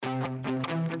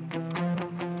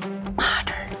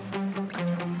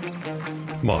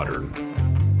Modern.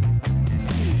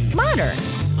 Modern.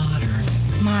 Modern.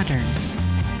 Modern.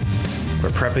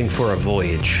 We're prepping for a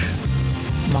voyage.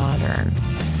 Modern.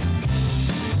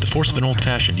 The force of an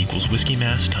old-fashioned equals whiskey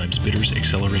mass times bitters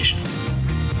acceleration.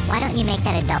 Why don't you make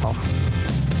that a double?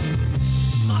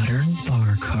 Modern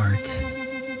bar cart.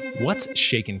 What's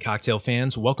shakin', cocktail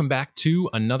fans? Welcome back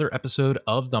to another episode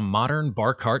of the Modern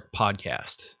Bar Cart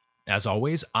podcast. As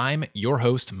always, I'm your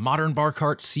host, Modern Bar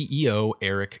Cart CEO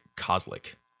Eric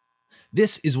Kozlik.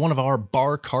 This is one of our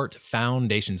Bar Cart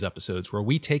Foundations episodes where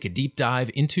we take a deep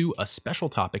dive into a special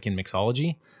topic in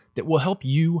mixology that will help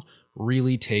you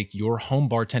really take your home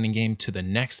bartending game to the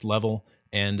next level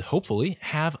and hopefully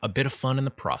have a bit of fun in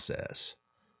the process.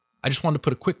 I just wanted to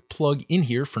put a quick plug in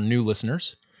here for new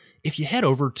listeners. If you head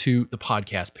over to the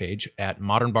podcast page at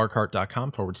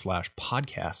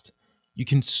modernbarcart.com/podcast, you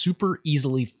can super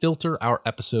easily filter our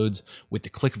episodes with the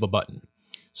click of a button.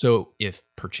 So if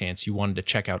perchance you wanted to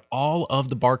check out all of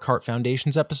the Bar Cart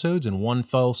Foundations episodes in one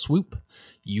fell swoop,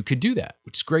 you could do that,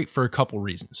 which is great for a couple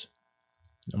reasons.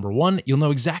 Number one, you'll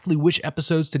know exactly which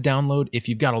episodes to download if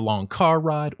you've got a long car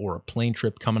ride or a plane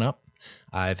trip coming up.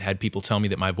 I've had people tell me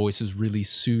that my voice is really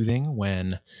soothing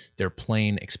when their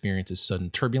plane experiences sudden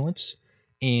turbulence.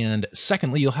 And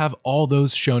secondly, you'll have all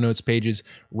those show notes pages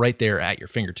right there at your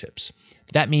fingertips.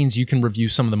 That means you can review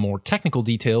some of the more technical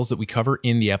details that we cover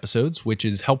in the episodes, which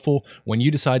is helpful when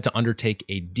you decide to undertake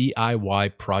a DIY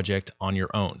project on your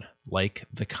own, like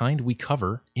the kind we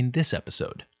cover in this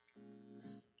episode.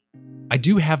 I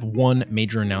do have one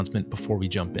major announcement before we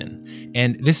jump in,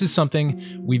 and this is something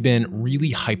we've been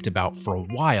really hyped about for a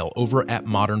while over at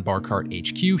Modern Bar Cart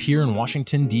HQ here in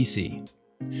Washington, D.C.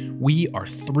 We are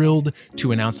thrilled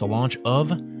to announce the launch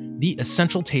of the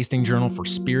Essential Tasting Journal for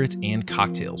Spirits and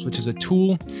Cocktails, which is a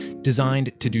tool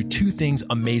designed to do two things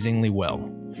amazingly well: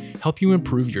 help you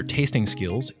improve your tasting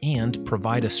skills and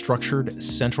provide a structured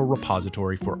central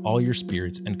repository for all your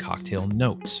spirits and cocktail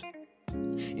notes.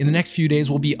 In the next few days,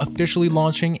 we'll be officially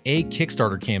launching a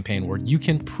Kickstarter campaign where you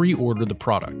can pre-order the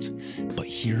product. But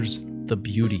here's the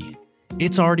beauty.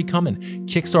 It's already coming.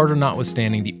 Kickstarter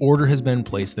notwithstanding, the order has been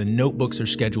placed. The notebooks are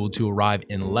scheduled to arrive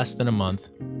in less than a month.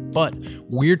 But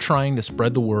we're trying to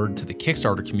spread the word to the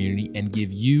Kickstarter community and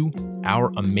give you,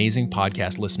 our amazing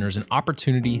podcast listeners, an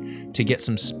opportunity to get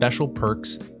some special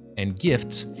perks and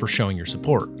gifts for showing your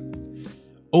support.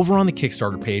 Over on the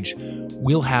Kickstarter page,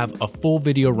 we'll have a full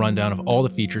video rundown of all the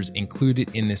features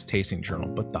included in this tasting journal,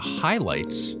 but the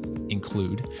highlights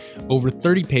include over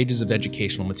 30 pages of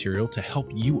educational material to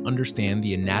help you understand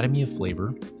the anatomy of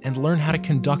flavor and learn how to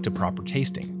conduct a proper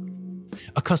tasting,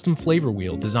 a custom flavor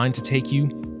wheel designed to take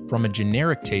you from a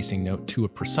generic tasting note to a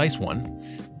precise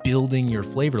one, building your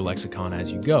flavor lexicon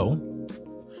as you go,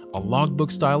 a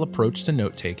logbook-style approach to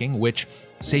note-taking, which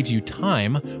saves you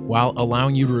time while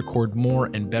allowing you to record more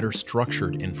and better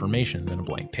structured information than a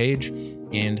blank page,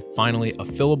 and finally, a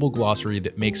fillable glossary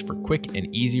that makes for quick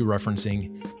and easy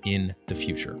referencing in the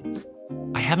future.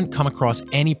 I haven't come across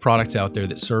any products out there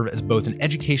that serve as both an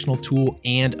educational tool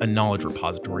and a knowledge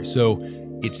repository, so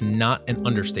it's not an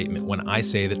understatement when I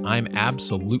say that I'm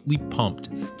absolutely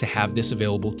pumped to have this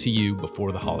available to you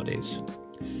before the holidays.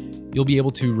 You'll be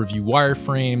able to review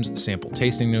wireframes, sample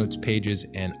tasting notes, pages,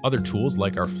 and other tools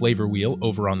like our flavor wheel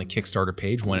over on the Kickstarter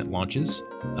page when it launches.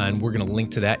 And we're going to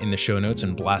link to that in the show notes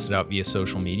and blast it out via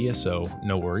social media, so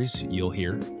no worries, you'll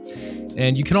hear.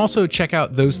 And you can also check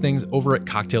out those things over at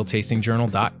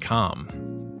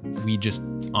cocktailtastingjournal.com. We just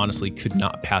honestly could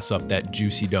not pass up that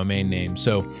juicy domain name.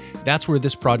 So that's where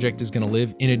this project is going to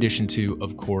live, in addition to,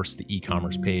 of course, the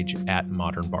e-commerce page at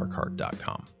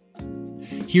modernbarcart.com.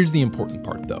 Here's the important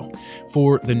part though.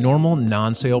 For the normal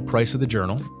non-sale price of the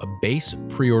journal, a base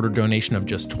pre-order donation of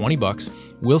just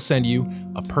 $20 will send you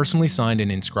a personally signed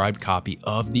and inscribed copy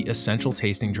of the Essential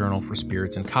Tasting Journal for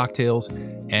Spirits and Cocktails.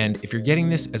 And if you're getting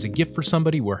this as a gift for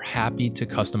somebody, we're happy to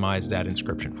customize that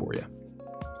inscription for you.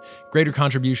 Greater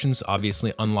contributions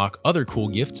obviously unlock other cool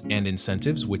gifts and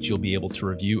incentives, which you'll be able to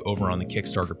review over on the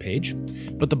Kickstarter page.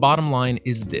 But the bottom line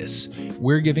is this: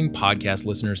 we're giving podcast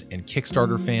listeners and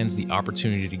Kickstarter fans the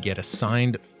opportunity to get a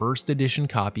signed first edition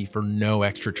copy for no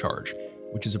extra charge,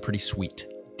 which is a pretty sweet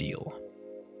deal.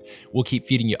 We'll keep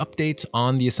feeding you updates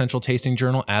on the Essential Tasting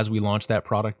Journal as we launch that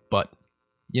product, but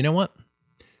you know what?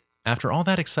 After all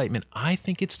that excitement, I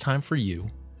think it's time for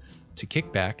you to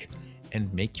kick back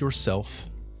and make yourself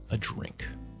a drink.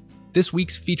 This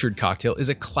week's featured cocktail is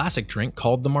a classic drink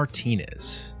called the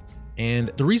Martinez. And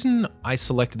the reason I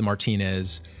selected the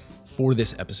Martinez for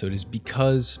this episode is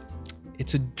because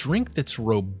it's a drink that's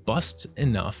robust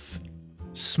enough,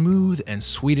 smooth and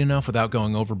sweet enough without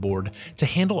going overboard to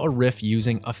handle a riff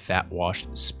using a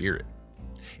fat-washed spirit.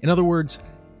 In other words,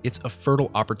 it's a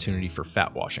fertile opportunity for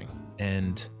fat washing.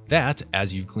 And that,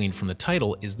 as you've gleaned from the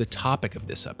title, is the topic of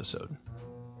this episode.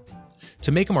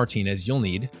 To make a Martinez, you'll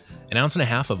need 1.5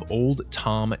 ounces of Old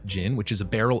Tom gin, which is a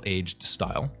barrel-aged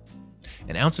style,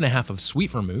 1.5 ounces of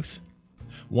sweet vermouth,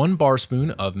 1 bar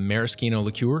spoon of maraschino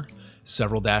liqueur,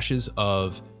 several dashes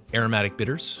of aromatic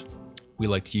bitters. We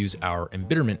like to use our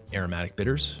embitterment aromatic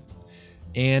bitters.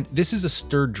 And this is a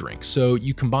stirred drink, so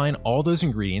you combine all those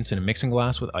ingredients in a mixing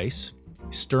glass with ice,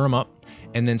 stir them up,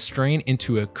 and then strain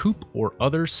into a coupe or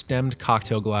other stemmed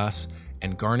cocktail glass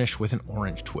and garnish with an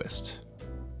orange twist.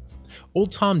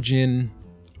 Old Tom gin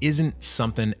isn't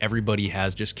something everybody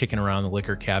has just kicking around the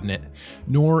liquor cabinet,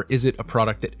 nor is it a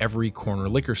product that every corner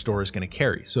liquor store is going to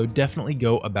carry, so definitely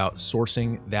go about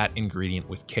sourcing that ingredient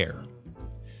with care.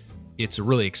 It's a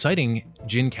really exciting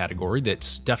gin category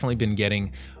that's definitely been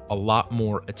getting a lot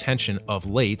more attention of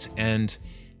late, and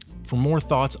for more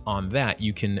thoughts on that,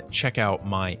 you can check out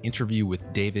my interview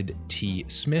with David T.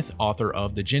 Smith, author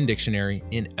of the Gin Dictionary,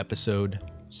 in episode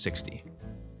 60.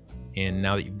 And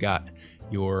now that you've got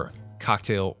your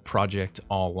cocktail project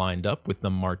all lined up with the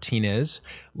Martinez,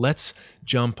 let's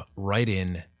jump right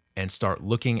in and start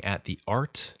looking at the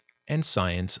art and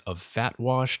science of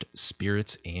fat-washed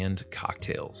spirits and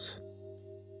cocktails.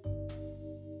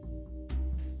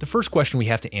 The first question we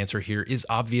have to answer here is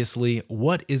obviously,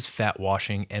 what is fat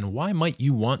washing and why might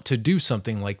you want to do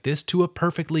something like this to a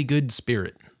perfectly good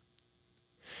spirit?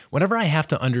 Whenever I have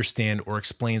to understand or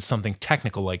explain something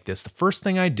technical like this, the first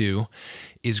thing I do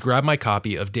is grab my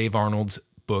copy of Dave Arnold's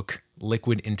book,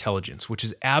 Liquid Intelligence, which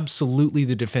is absolutely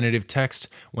the definitive text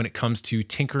when it comes to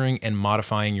tinkering and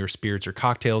modifying your spirits or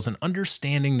cocktails and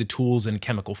understanding the tools and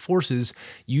chemical forces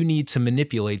you need to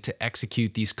manipulate to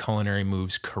execute these culinary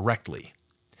moves correctly.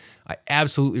 I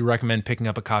absolutely recommend picking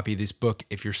up a copy of this book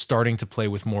if you're starting to play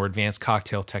with more advanced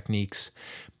cocktail techniques.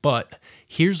 But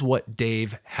here's what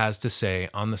Dave has to say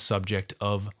on the subject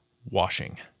of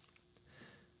washing.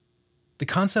 The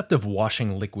concept of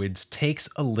washing liquids takes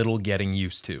a little getting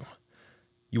used to.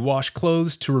 You wash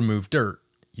clothes to remove dirt.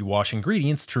 You wash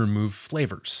ingredients to remove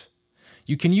flavors.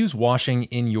 You can use washing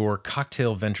in your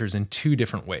cocktail ventures in 2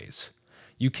 different ways.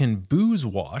 You can booze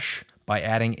wash by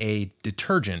adding a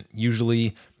detergent,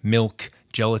 usually milk,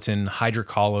 gelatin,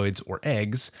 hydrocolloids, or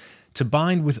eggs, to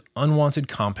bind with unwanted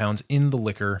compounds in the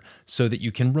liquor so that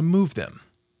you can remove them.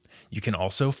 You can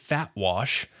also fat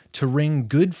wash to wring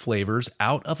good flavors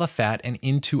out of a fat and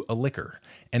into a liquor,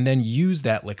 and then use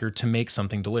that liquor to make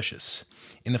something delicious.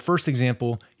 In the first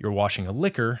example, you're washing a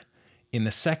liquor. In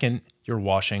the second, you're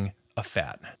washing a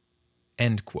fat.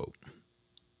 End quote.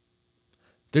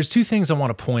 There's 2 things I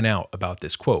want to point out about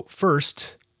this quote.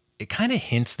 First, it kind of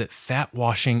hints that fat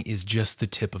washing is just the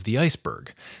tip of the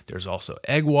iceberg. There's also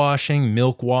egg washing,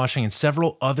 milk washing, and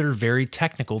several other very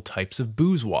technical types of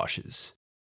booze washes.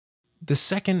 The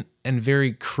second and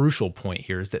very crucial point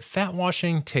here is that fat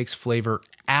washing takes flavor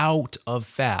out of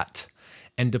fat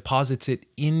and deposits it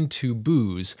into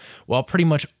booze, while pretty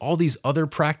much all these other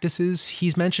practices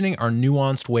he's mentioning are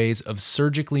nuanced ways of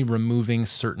surgically removing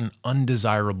certain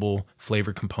undesirable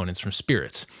flavor components from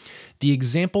spirits. The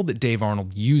example that Dave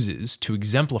Arnold uses to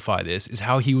exemplify this is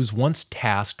how he was once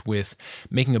tasked with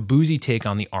making a boozy take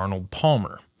on the Arnold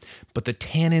Palmer, but the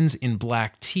tannins in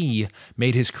black tea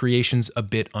made his creations a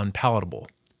bit unpalatable.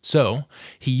 So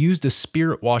he used a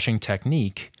spirit washing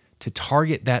technique to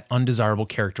target that undesirable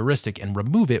characteristic and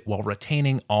remove it while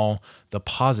retaining all the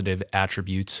positive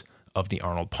attributes of the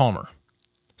Arnold Palmer.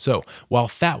 So while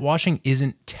fat washing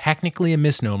isn't technically a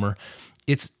misnomer,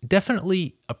 it's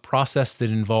definitely a process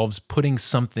that involves putting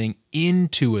something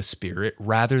into a spirit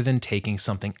rather than taking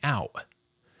something out.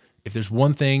 If there's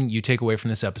one thing you take away from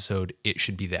this episode, it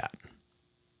should be that.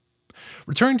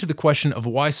 Returning to the question of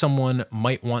why someone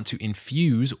might want to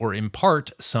infuse or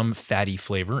impart some fatty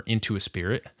flavor into a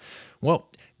spirit, well,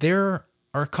 there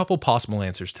are a couple possible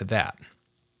answers to that.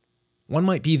 One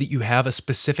might be that you have a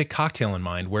specific cocktail in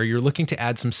mind where you're looking to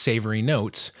add some savory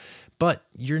notes, but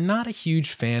you're not a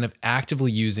huge fan of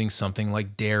actively using something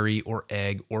like dairy or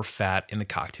egg or fat in the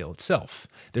cocktail itself.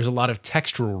 There's a lot of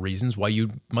textural reasons why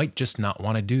you might just not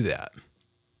want to do that.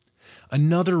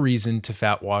 Another reason to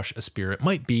fat wash a spirit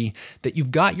might be that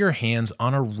you've got your hands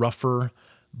on a rougher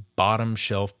bottom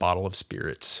shelf bottle of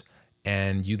spirits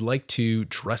and you'd like to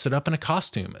dress it up in a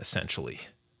costume, essentially.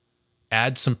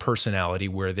 Add some personality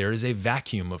where there is a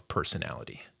vacuum of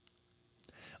personality.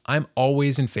 I'm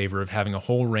always in favor of having a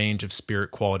whole range of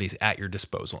spirit qualities at your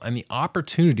disposal, and the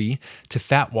opportunity to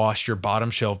fat wash your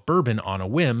bottom shelf bourbon on a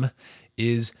whim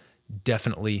is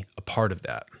definitely a part of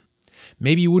that.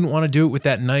 Maybe you wouldn't want to do it with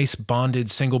that nice bonded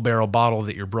single barrel bottle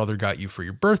that your brother got you for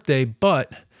your birthday,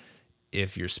 but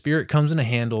if your spirit comes in a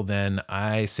handle, then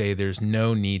I say there's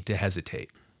no need to hesitate.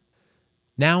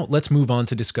 Now let's move on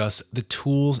to discuss the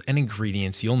tools and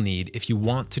ingredients you'll need if you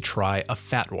want to try a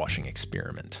fat washing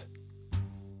experiment.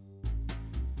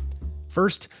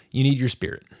 First, you need your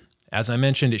spirit. As I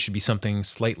mentioned, it should be something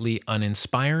slightly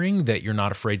uninspiring that you're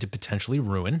not afraid to potentially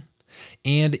ruin.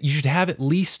 And you should have at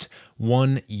least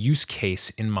one use case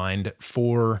in mind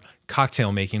for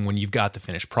cocktail making when you've got the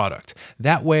finished product.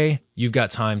 That way, you've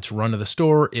got time to run to the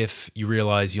store if you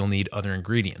realize you'll need other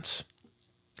ingredients.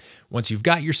 Once you've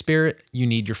got your spirit, you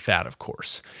need your fat, of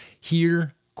course.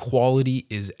 Here, quality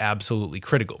is absolutely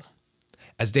critical.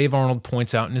 As Dave Arnold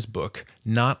points out in his book,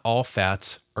 not all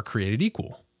fats are created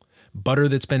equal. Butter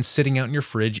that's been sitting out in your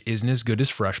fridge isn't as good as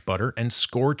fresh butter, and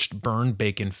scorched, burned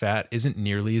bacon fat isn't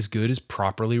nearly as good as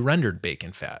properly rendered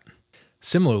bacon fat.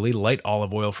 Similarly, light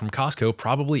olive oil from Costco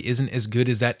probably isn't as good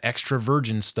as that extra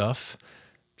virgin stuff,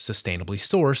 sustainably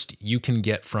sourced, you can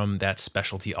get from that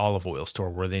specialty olive oil store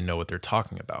where they know what they're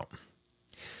talking about.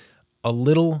 A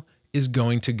little is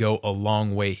going to go a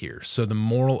long way here, so the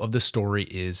moral of the story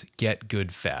is get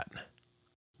good fat.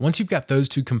 Once you've got those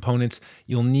two components,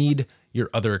 you'll need your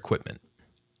other equipment.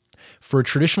 For a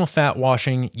traditional fat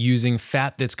washing, using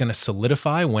fat that's going to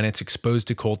solidify when it's exposed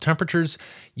to cold temperatures,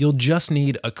 you'll just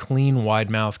need a clean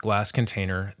wide-mouth glass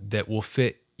container that will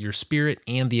fit your spirit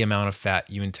and the amount of fat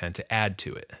you intend to add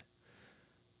to it.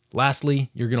 Lastly,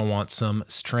 you're going to want some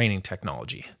straining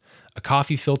technology. A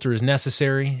coffee filter is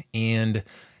necessary, and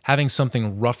having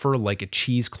something rougher like a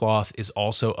cheesecloth is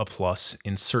also a plus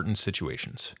in certain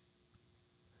situations.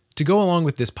 To go along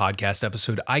with this podcast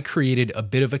episode, I created a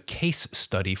bit of a case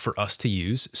study for us to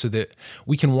use so that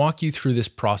we can walk you through this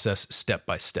process step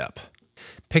by step.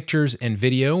 Pictures and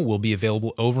video will be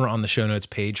available over on the show notes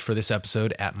page for this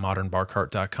episode at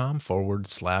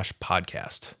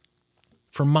modernbarcart.com/podcast.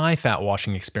 For my fat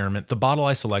washing experiment, the bottle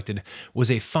I selected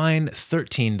was a fine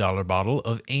 $13 bottle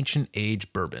of ancient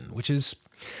age bourbon, which is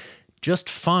just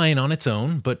fine on its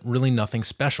own, but really nothing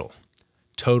special.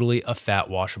 Totally a fat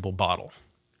washable bottle.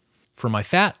 For my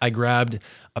fat, I grabbed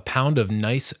a pound of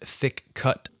nice thick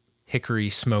cut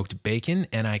hickory smoked bacon,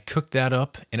 and I cooked that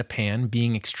up in a pan,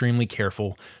 being extremely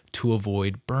careful to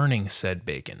avoid burning said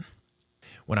bacon.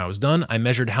 When I was done, I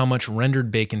measured how much rendered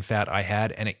bacon fat I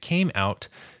had, and it came out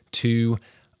to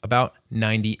about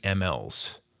 90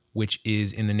 mLs, which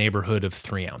is in the neighborhood of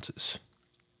 3 ounces.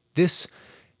 This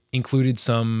included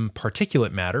some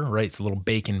particulate matter, right? It's little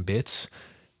bacon bits,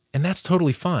 and that's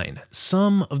totally fine.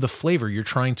 Some of the flavor you're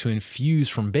trying to infuse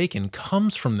from bacon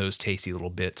comes from those tasty little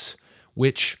bits,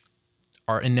 which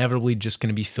are inevitably just going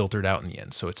to be filtered out in the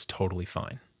end, so it's totally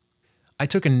fine. I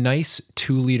took a nice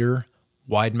 2-liter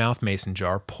wide-mouth mason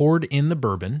jar, poured in the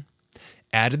bourbon,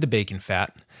 added the bacon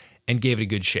fat, and gave it a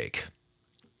good shake.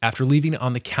 After leaving it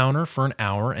on the counter for an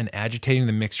hour and agitating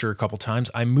the mixture a couple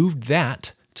times, I moved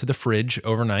that to the fridge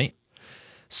overnight.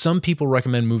 Some people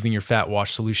recommend moving your fat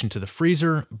wash solution to the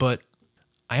freezer, but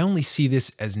I only see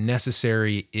this as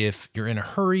necessary if you're in a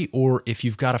hurry or if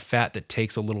you've got a fat that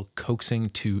takes a little coaxing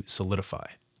to solidify.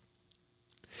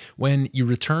 When you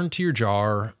return to your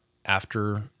jar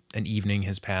after an evening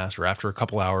has passed or after a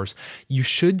couple hours, you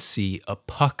should see a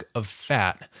puck of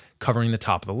fat covering the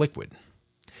top of the liquid.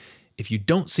 If you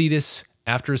don't see this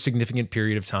after a significant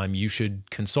period of time, you should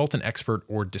consult an expert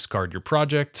or discard your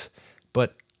project,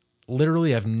 but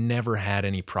literally, I've never had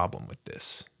any problem with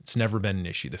this. It's never been an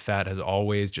issue. The fat has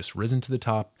always just risen to the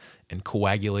top and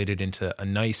coagulated into a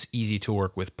nice, easy to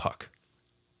work with puck.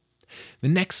 The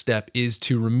next step is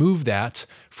to remove that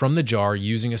from the jar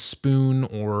using a spoon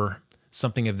or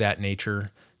something of that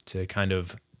nature to kind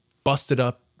of bust it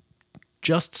up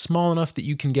just small enough that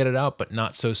you can get it out, but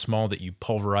not so small that you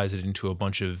pulverize it into a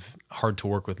bunch of hard to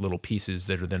work with little pieces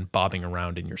that are then bobbing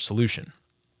around in your solution.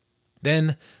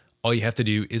 Then all you have to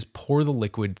do is pour the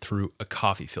liquid through a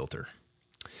coffee filter.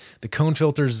 The cone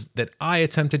filters that I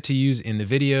attempted to use in the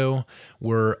video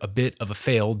were a bit of a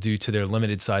fail due to their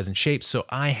limited size and shape, so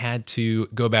I had to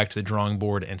go back to the drawing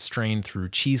board and strain through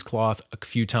cheesecloth a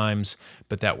few times,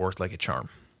 but that worked like a charm.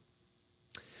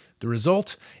 The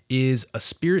result is a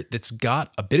spirit that's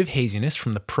got a bit of haziness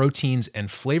from the proteins and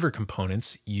flavor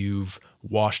components you've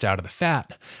washed out of the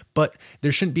fat, but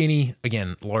there shouldn't be any,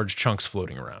 again, large chunks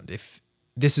floating around. If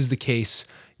this is the case,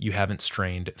 you haven't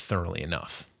strained thoroughly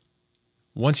enough.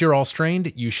 Once you're all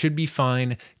strained, you should be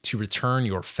fine to return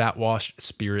your fat-washed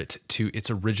spirit to its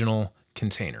original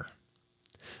container.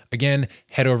 Again,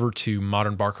 head over to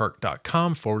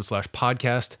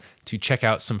modernbarcart.com/podcast to check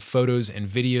out some photos and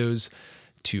videos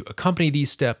to accompany these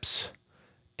steps,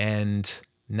 And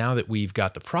now that we've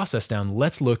got the process down,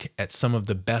 let's look at some of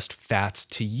the best fats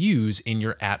to use in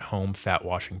your at-home fat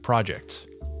washing project.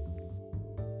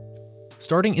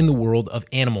 Starting in the world of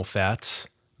animal fats,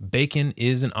 bacon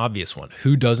is an obvious one.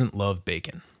 Who doesn't love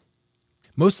bacon?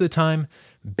 Most of the time,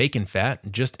 bacon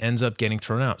fat just ends up getting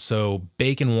thrown out. So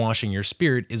bacon washing your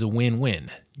spirit is a win-win.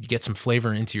 You get some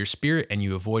flavor into your spirit and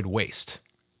you avoid waste.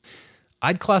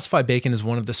 I'd classify bacon as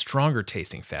one of the stronger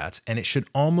tasting fats, and it should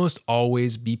almost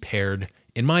always be paired,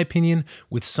 in my opinion,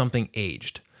 with something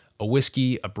aged. A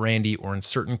whiskey, a brandy, or in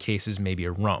certain cases, maybe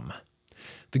a rum.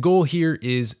 The goal here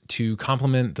is to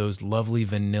complement those lovely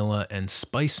vanilla and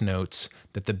spice notes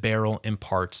that the barrel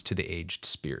imparts to the aged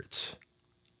spirits.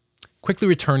 Quickly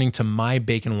returning to my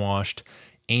bacon washed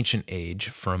ancient age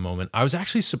for a moment, I was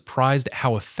actually surprised at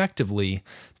how effectively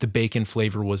the bacon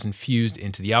flavor was infused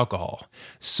into the alcohol.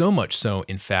 So much so,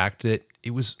 in fact, that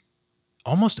it was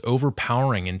almost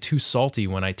overpowering and too salty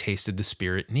when I tasted the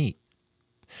spirit neat.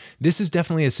 This is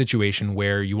definitely a situation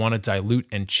where you want to dilute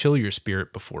and chill your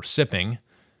spirit before sipping,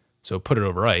 so put it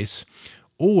over ice,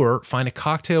 or find a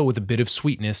cocktail with a bit of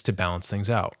sweetness to balance things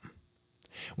out.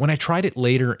 When I tried it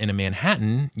later in a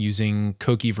Manhattan using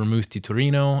Koki Vermouth di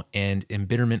Torino and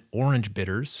Embitterment Orange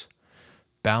bitters,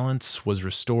 balance was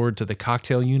restored to the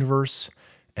cocktail universe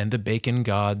and the bacon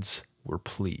gods were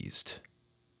pleased.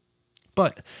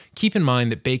 But keep in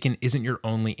mind that bacon isn't your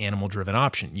only animal-driven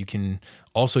option. You can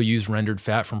also use rendered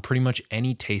fat from pretty much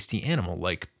any tasty animal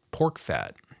like pork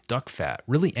fat, duck fat,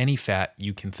 really any fat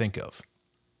you can think of.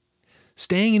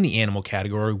 Staying in the animal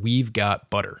category, we've got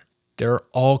butter. There are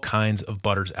all kinds of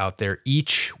butters out there,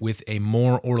 each with a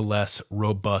more or less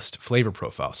robust flavor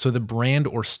profile. So the brand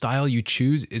or style you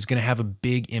choose is going to have a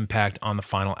big impact on the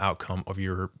final outcome of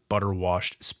your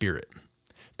butter-washed spirit,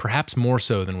 perhaps more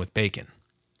so than with bacon.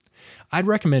 I'd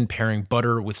recommend pairing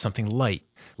butter with something light,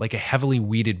 like a heavily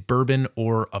wheated bourbon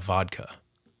or a vodka.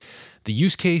 The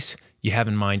use case you have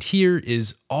in mind here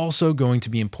is also going to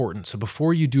be important. So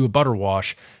before you do a butter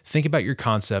wash, think about your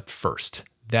concept first.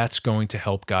 That's going to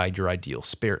help guide your ideal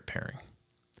spirit pairing.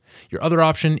 Your other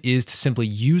option is to simply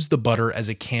use the butter as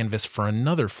a canvas for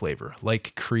another flavor,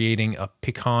 like creating a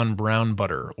pecan brown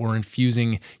butter or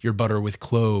infusing your butter with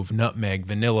clove, nutmeg,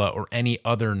 vanilla, or any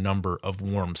other number of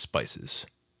warm spices.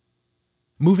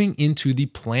 Moving into the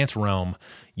plant realm,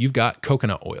 you've got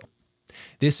coconut oil.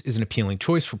 This is an appealing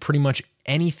choice for pretty much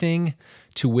anything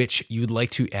to which you'd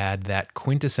like to add that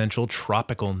quintessential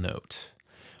tropical note.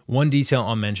 One detail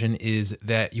I'll mention is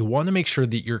that you want to make sure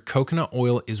that your coconut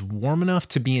oil is warm enough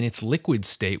to be in its liquid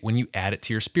state when you add it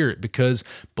to your spirit, because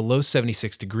below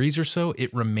 76 degrees or so,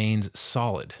 it remains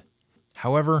solid.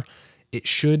 However, it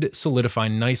should solidify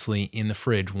nicely in the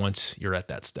fridge once you're at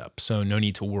that step, so no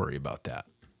need to worry about that.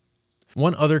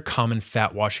 One other common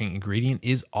fat washing ingredient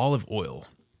is olive oil,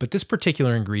 but this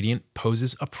particular ingredient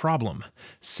poses a problem.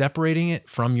 Separating it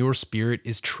from your spirit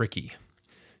is tricky.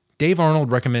 Dave Arnold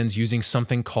recommends using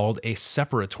something called a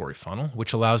separatory funnel,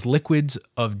 which allows liquids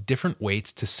of different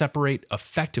weights to separate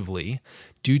effectively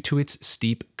due to its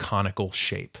steep conical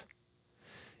shape.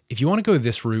 If you want to go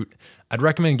this route, I'd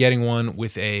recommend getting one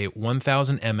with a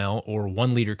 1000 ml or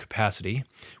 1 liter capacity,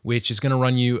 which is going to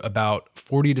run you about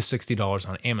 $40 to $60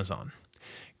 on Amazon.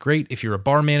 Great if you're a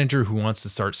bar manager who wants to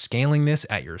start scaling this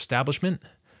at your establishment,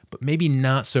 but maybe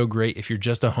not so great if you're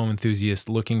just a home enthusiast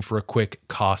looking for a quick,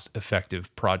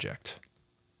 cost-effective project.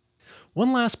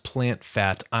 One last plant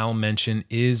fat I'll mention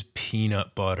is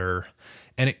peanut butter,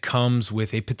 and it comes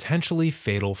with a potentially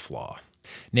fatal flaw,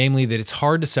 namely that it's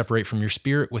hard to separate from your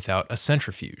spirit without a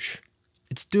centrifuge.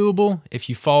 It's doable if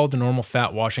you follow the normal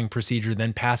fat washing procedure,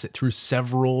 then pass it through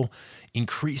several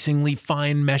increasingly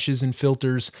fine meshes and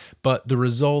filters, but the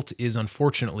result is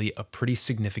unfortunately a pretty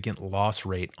significant loss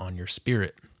rate on your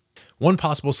spirit. One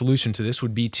possible solution to this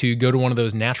would be to go to one of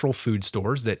those natural food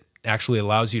stores that actually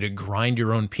allows you to grind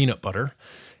your own peanut butter,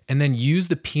 and then use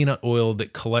the peanut oil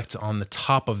that collects on the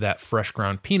top of that fresh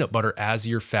ground peanut butter as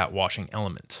your fat washing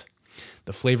element.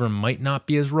 The flavor might not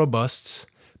be as robust,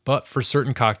 but for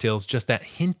certain cocktails, just that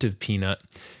hint of peanut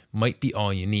might be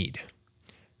all you need.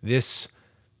 This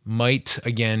might,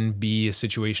 again, be a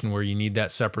situation where you need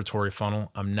that separatory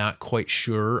funnel. I'm not quite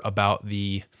sure about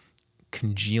the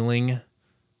congealing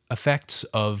effects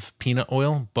of peanut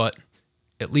oil, but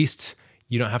at least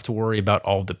you don't have to worry about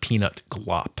all the peanut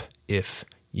glop if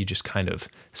you just kind of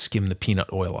skim the peanut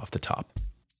oil off the top.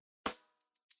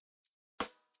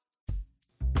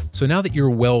 So now that you're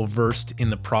well versed in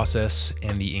the process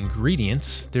and the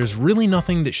ingredients, there's really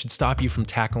nothing that should stop you from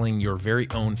tackling your very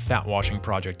own fat washing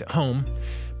project at home.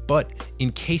 But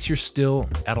in case you're still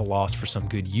at a loss for some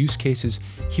good use cases,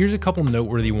 here's a couple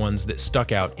noteworthy ones that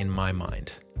stuck out in my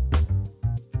mind.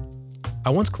 I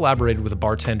once collaborated with a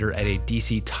bartender at a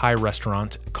DC Thai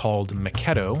restaurant called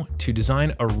Makedo to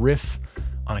design a riff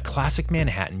on a classic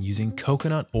Manhattan using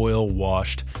coconut oil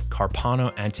washed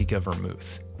Carpano Antica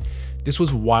vermouth. This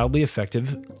was wildly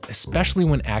effective, especially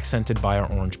when accented by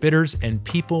our orange bitters, and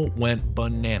people went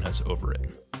bananas over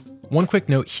it. One quick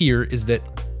note here is that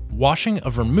washing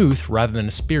a vermouth rather than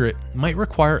a spirit might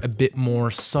require a bit more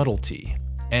subtlety,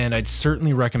 and I'd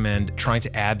certainly recommend trying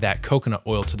to add that coconut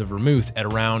oil to the vermouth at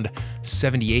around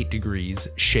 78 degrees,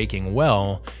 shaking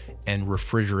well, and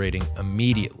refrigerating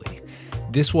immediately.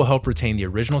 This will help retain the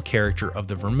original character of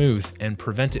the vermouth and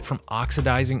prevent it from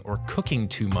oxidizing or cooking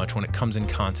too much when it comes in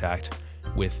contact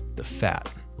with the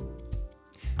fat.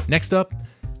 Next up,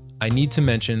 I need to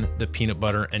mention the peanut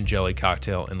butter and jelly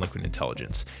cocktail in Liquid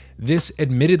Intelligence. This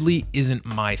admittedly isn't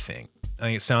my thing. I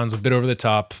think it sounds a bit over the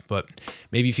top, but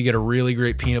maybe if you get a really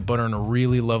great peanut butter and a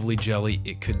really lovely jelly,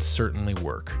 it could certainly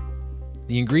work.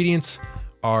 The ingredients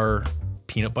are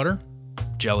peanut butter,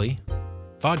 jelly,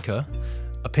 vodka,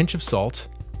 a pinch of salt,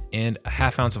 and a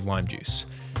half ounce of lime juice.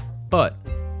 But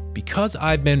because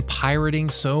I've been pirating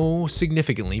so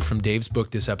significantly from Dave's book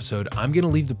this episode, I'm going to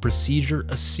leave the procedure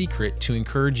a secret to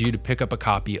encourage you to pick up a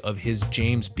copy of his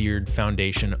James Beard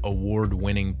Foundation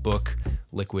award-winning book,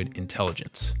 Liquid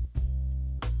Intelligence.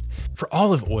 For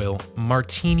olive oil,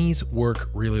 martinis work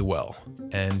really well.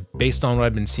 And based on what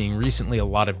I've been seeing recently, a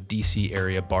lot of DC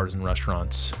area bars and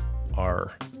restaurants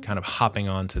are kind of hopping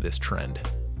onto this trend.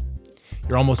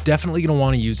 You're almost definitely going to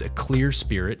want to use a clear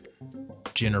spirit,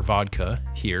 gin or vodka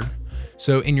here.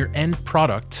 So in your end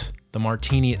product, the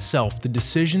martini itself, the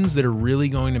decisions that are really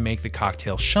going to make the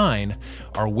cocktail shine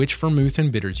are which vermouth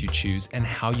and bitters you choose and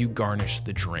how you garnish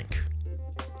the drink.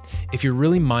 If you're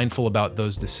really mindful about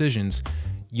those decisions,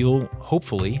 you'll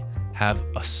hopefully have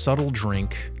a subtle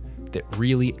drink that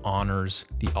really honors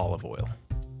the olive oil.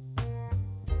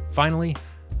 Finally,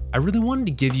 I really wanted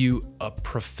to give you a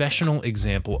professional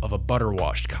example of a butter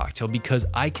washed cocktail because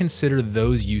I consider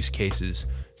those use cases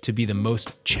to be the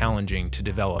most challenging to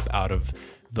develop out of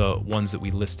the ones that we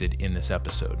listed in this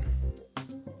episode.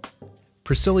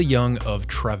 Priscilla Young of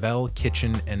Travel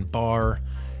Kitchen and Bar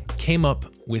came up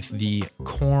with the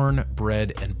corn,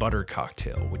 bread, and butter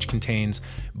cocktail, which contains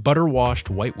butter washed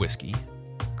white whiskey,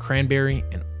 cranberry,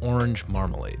 and orange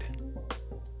marmalade.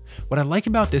 What I like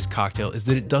about this cocktail is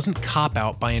that it doesn't cop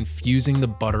out by infusing the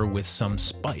butter with some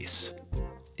spice.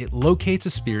 It locates a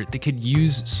spirit that could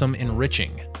use some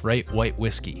enriching, right, white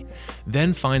whiskey,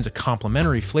 then finds a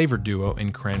complementary flavor duo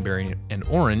in cranberry and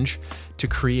orange to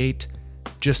create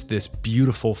just this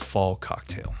beautiful fall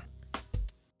cocktail.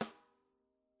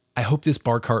 I hope this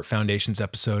Bar Cart Foundations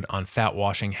episode on fat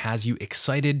washing has you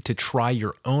excited to try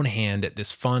your own hand at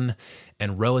this fun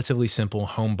and relatively simple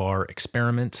home bar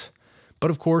experiment.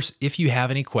 But of course, if you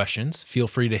have any questions, feel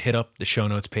free to hit up the show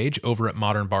notes page over at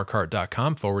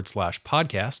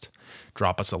modernbarcart.com/podcast.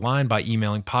 Drop us a line by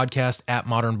emailing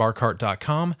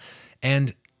podcast@modernbarcart.com,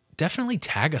 and definitely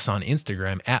tag us on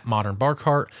Instagram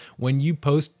 @modernbarcart when you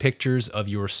post pictures of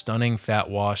your stunning fat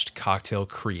washed cocktail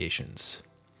creations.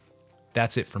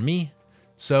 That's it for me.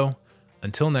 So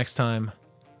until next time,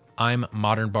 I'm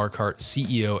Modern Bar Cart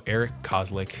CEO Eric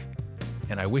Kozlik,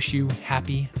 and I wish you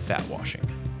happy fat washing.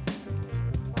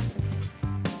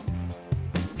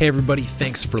 Hey everybody,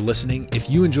 thanks for listening. If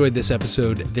you enjoyed this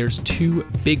episode, there's two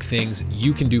big things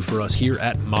you can do for us here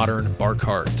at Modern Bar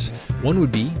Cart. One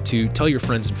would be to tell your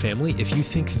friends and family if you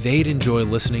think they'd enjoy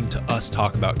listening to us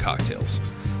talk about cocktails.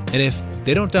 And if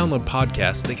they don't download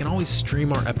podcasts, they can always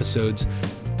stream our episodes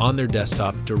on their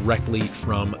desktop directly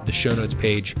from the show notes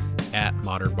page at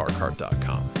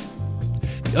modernbarcart.com.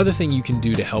 The other thing you can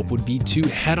do to help would be to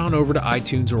head on over to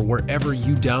iTunes or wherever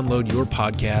you download your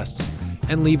podcasts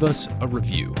and leave us a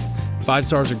review. 5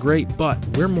 stars are great, but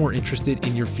we're more interested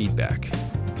in your feedback.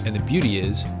 And the beauty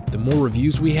is, the more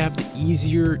reviews we have, the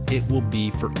easier it will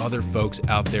be for other folks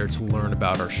out there to learn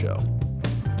about our show.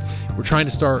 We're trying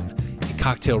to start a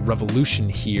cocktail revolution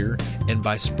here, and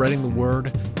by spreading the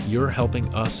word, you're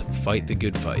helping us fight the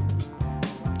good fight.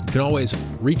 You can always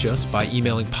reach us by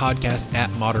emailing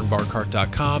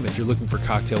podcast@modernbarcart.com if you're looking for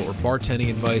cocktail or bartending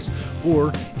advice,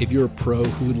 or if you're a pro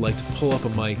who would like to pull up a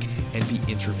mic and be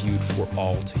interviewed for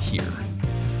all to hear.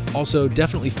 Also,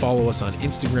 definitely follow us on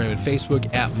Instagram and Facebook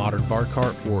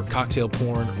 @modernbarcart for cocktail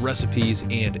porn, recipes,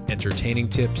 and entertaining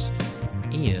tips.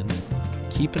 And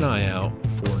keep an eye out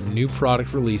for new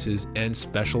product releases and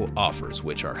special offers,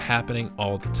 which are happening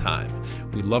all the time.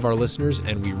 We love our listeners,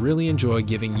 and we really enjoy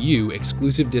giving you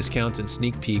exclusive discounts and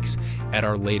sneak peeks at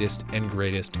our latest and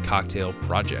greatest cocktail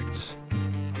projects.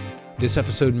 This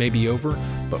episode may be over,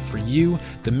 but for you,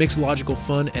 the mixological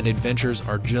fun and adventures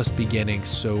are just beginning,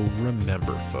 so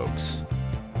remember, folks,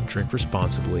 drink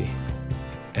responsibly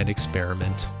and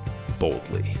experiment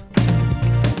boldly.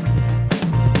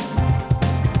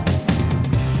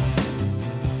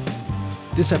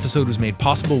 This episode was made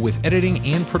possible with editing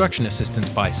and production assistance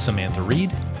by Samantha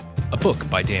Reed, a book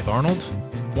by Dave Arnold,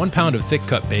 1 pound of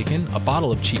thick-cut bacon, a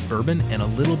bottle of cheap bourbon, and a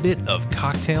little bit of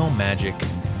cocktail magic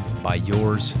by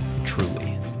yours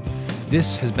truly.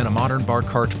 This has been a Modern Bar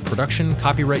Cart production,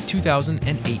 copyright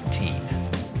 2018.